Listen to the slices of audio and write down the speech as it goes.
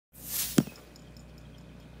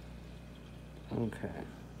Okay.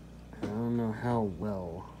 I don't know how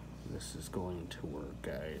well this is going to work,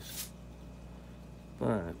 guys.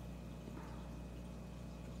 But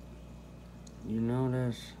you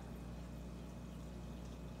notice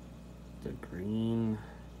the green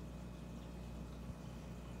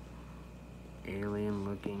alien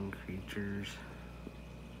looking creatures?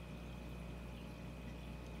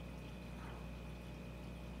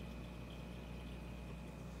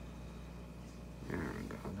 There we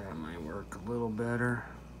go, that might work a little better.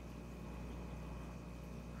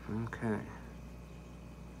 Okay.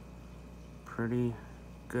 Pretty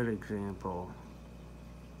good example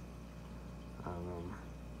of them.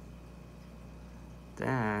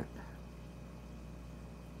 That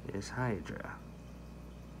is Hydra.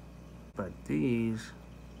 But these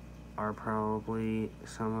are probably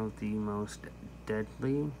some of the most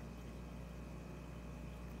deadly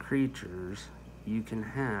creatures you can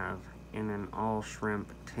have in an all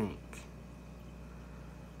shrimp tank.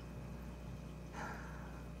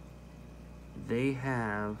 They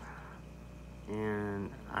have,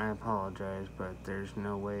 and I apologize, but there's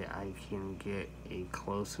no way I can get a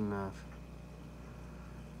close enough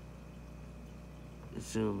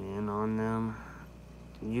zoom in on them.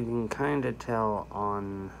 You can kind of tell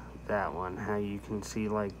on that one how you can see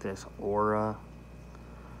like this aura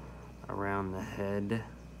around the head.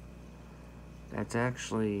 That's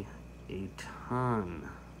actually a ton.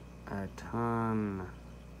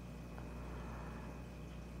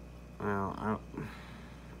 Well,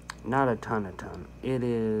 not a ton. It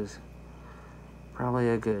is probably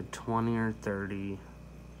a good 20 or 30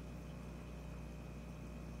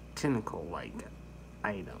 tentacle-like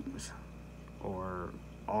items or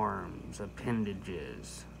arms,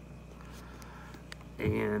 appendages.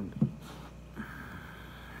 And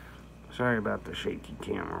sorry about the shaky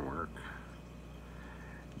camera work.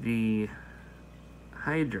 The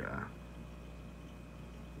Hydra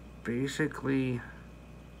basically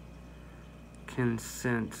can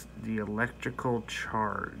sense the electrical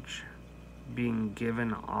charge being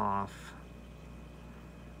given off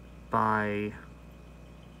by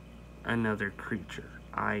another creature,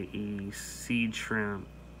 i.e. seed shrimp,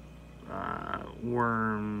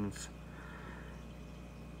 worms,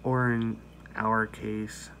 or in our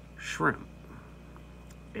case, shrimp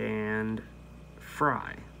and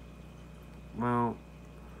fry. Well,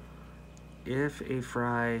 if a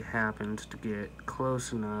fry happens to get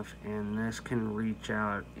close enough and this can reach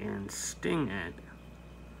out and sting it,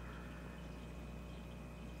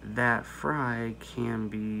 that fry can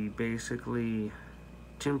be basically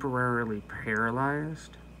temporarily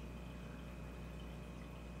paralyzed.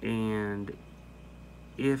 And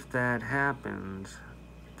if that happens,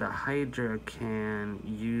 the Hydra can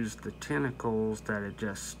use the tentacles that it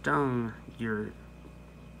just stung your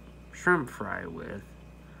shrimp fry with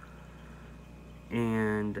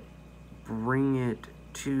and bring it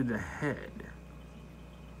to the head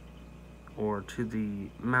or to the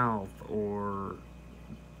mouth or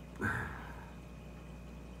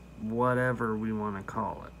whatever we want to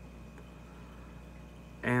call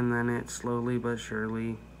it. And then it slowly but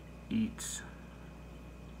surely eats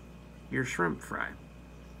your shrimp fry.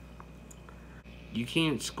 You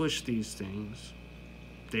can't squish these things.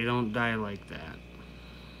 They don't die like that.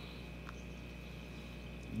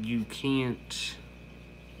 You can't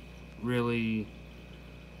really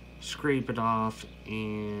scrape it off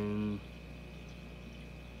and,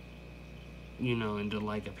 you know, into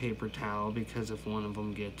like a paper towel, because if one of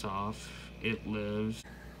them gets off, it lives.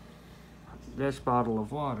 This bottle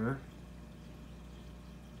of water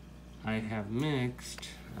I have mixed,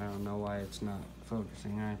 I don't know why it's not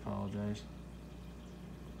focusing, I apologize.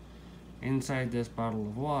 Inside this bottle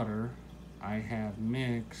of water, I have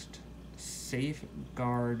mixed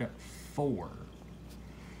Safeguard 4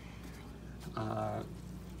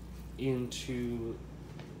 into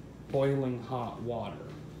boiling hot water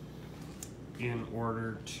in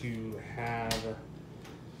order to have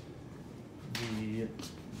the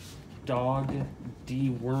dog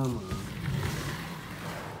dewormer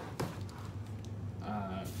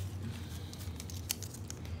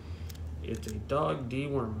it's a dog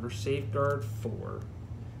dewormer, Safeguard 4,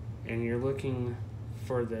 and you're looking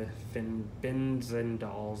for the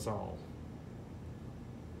fenbendazole.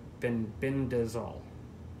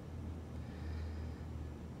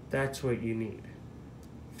 That's what you need.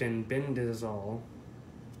 Fenbendazole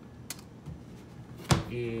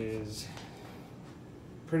is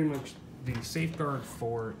pretty much, the Safeguard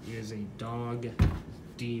 4 is a dog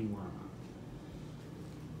dewormer.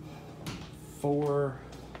 For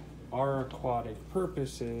our aquatic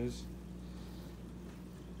purposes,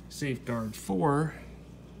 Safeguard 4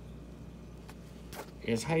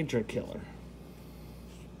 is Hydra killer.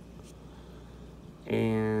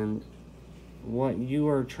 And what you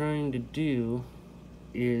are trying to do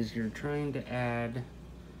is you're trying to add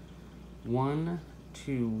 1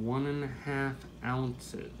 to 1.5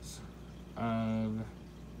 ounces of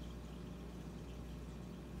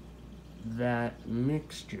that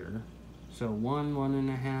mixture. So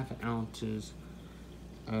 1.5 ounces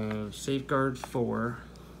of Safeguard 4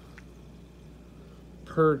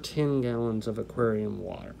 per 10 gallons of aquarium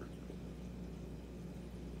water.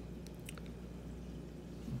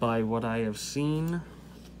 By what I have seen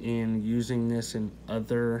in using this in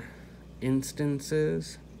other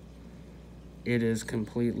instances, it is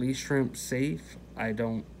completely shrimp safe. I've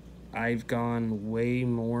gone way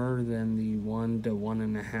more than the 1 to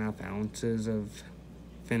 1.5 ounces of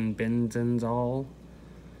fenbendazole,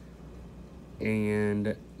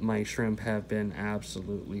 and my shrimp have been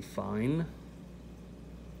absolutely fine.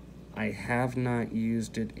 I have not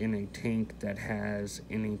used it in a tank that has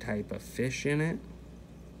any type of fish in it.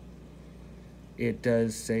 It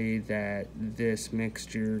does say that this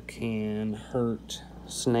mixture can hurt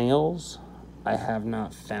snails. I have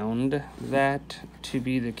not found that to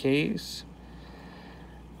be the case.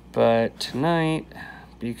 But tonight,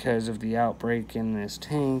 because of the outbreak in this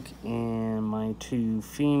tank and my 2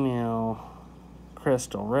 female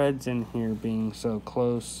crystal reds in here being so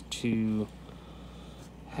close to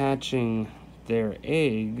hatching their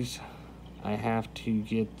eggs, I have to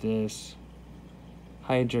get this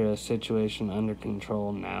Hydra situation under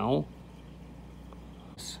control now.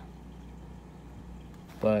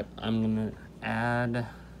 But I'm gonna add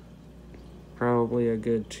probably a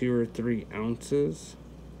good 2 or 3 ounces,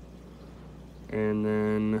 and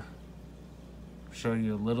then show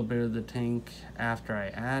you a little bit of the tank after I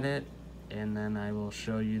add it, and then I will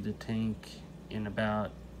show you the tank in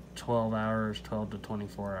about 12 hours, 12 to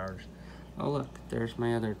 24 hours. Oh look, there's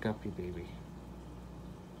my other guppy baby.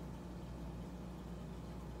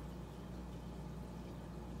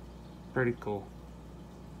 Pretty cool.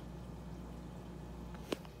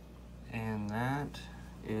 And that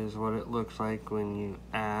is what it looks like when you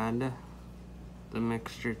add the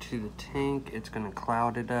mixture to the tank. It's going to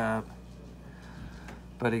cloud it up.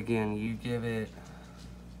 But again, you give it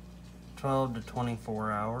 12 to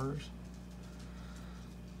 24 hours.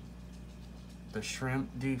 The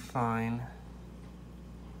shrimp do fine.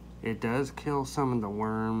 It does kill some of the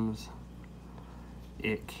worms.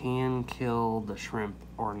 It can kill the shrimp,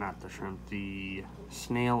 or not the shrimp, the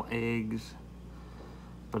snail eggs.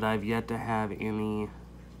 But I've yet to have any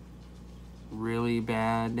really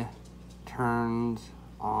bad turns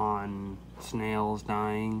on snails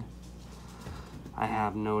dying. I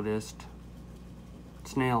have noticed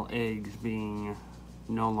snail eggs being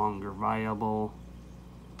no longer viable,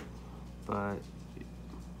 but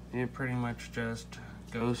it pretty much just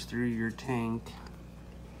goes through your tank.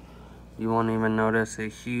 You won't even notice a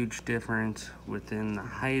huge difference within the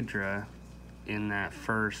Hydra in that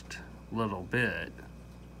first little bit.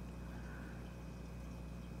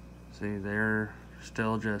 See, they're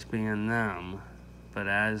still just being them. But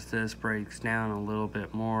as this breaks down a little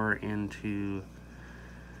bit more into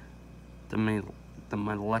the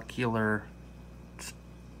molecular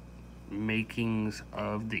makings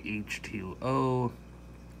of the H2O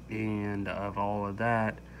and of all of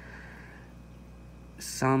that,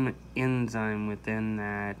 some enzyme within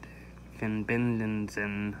that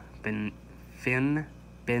fenbendazole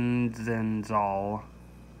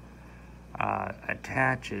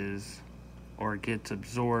attaches or gets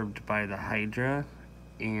absorbed by the Hydra,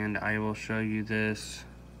 and I will show you this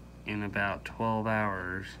in about 12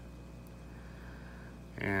 hours,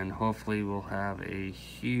 and hopefully we'll have a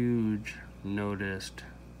huge noticed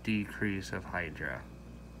decrease of Hydra.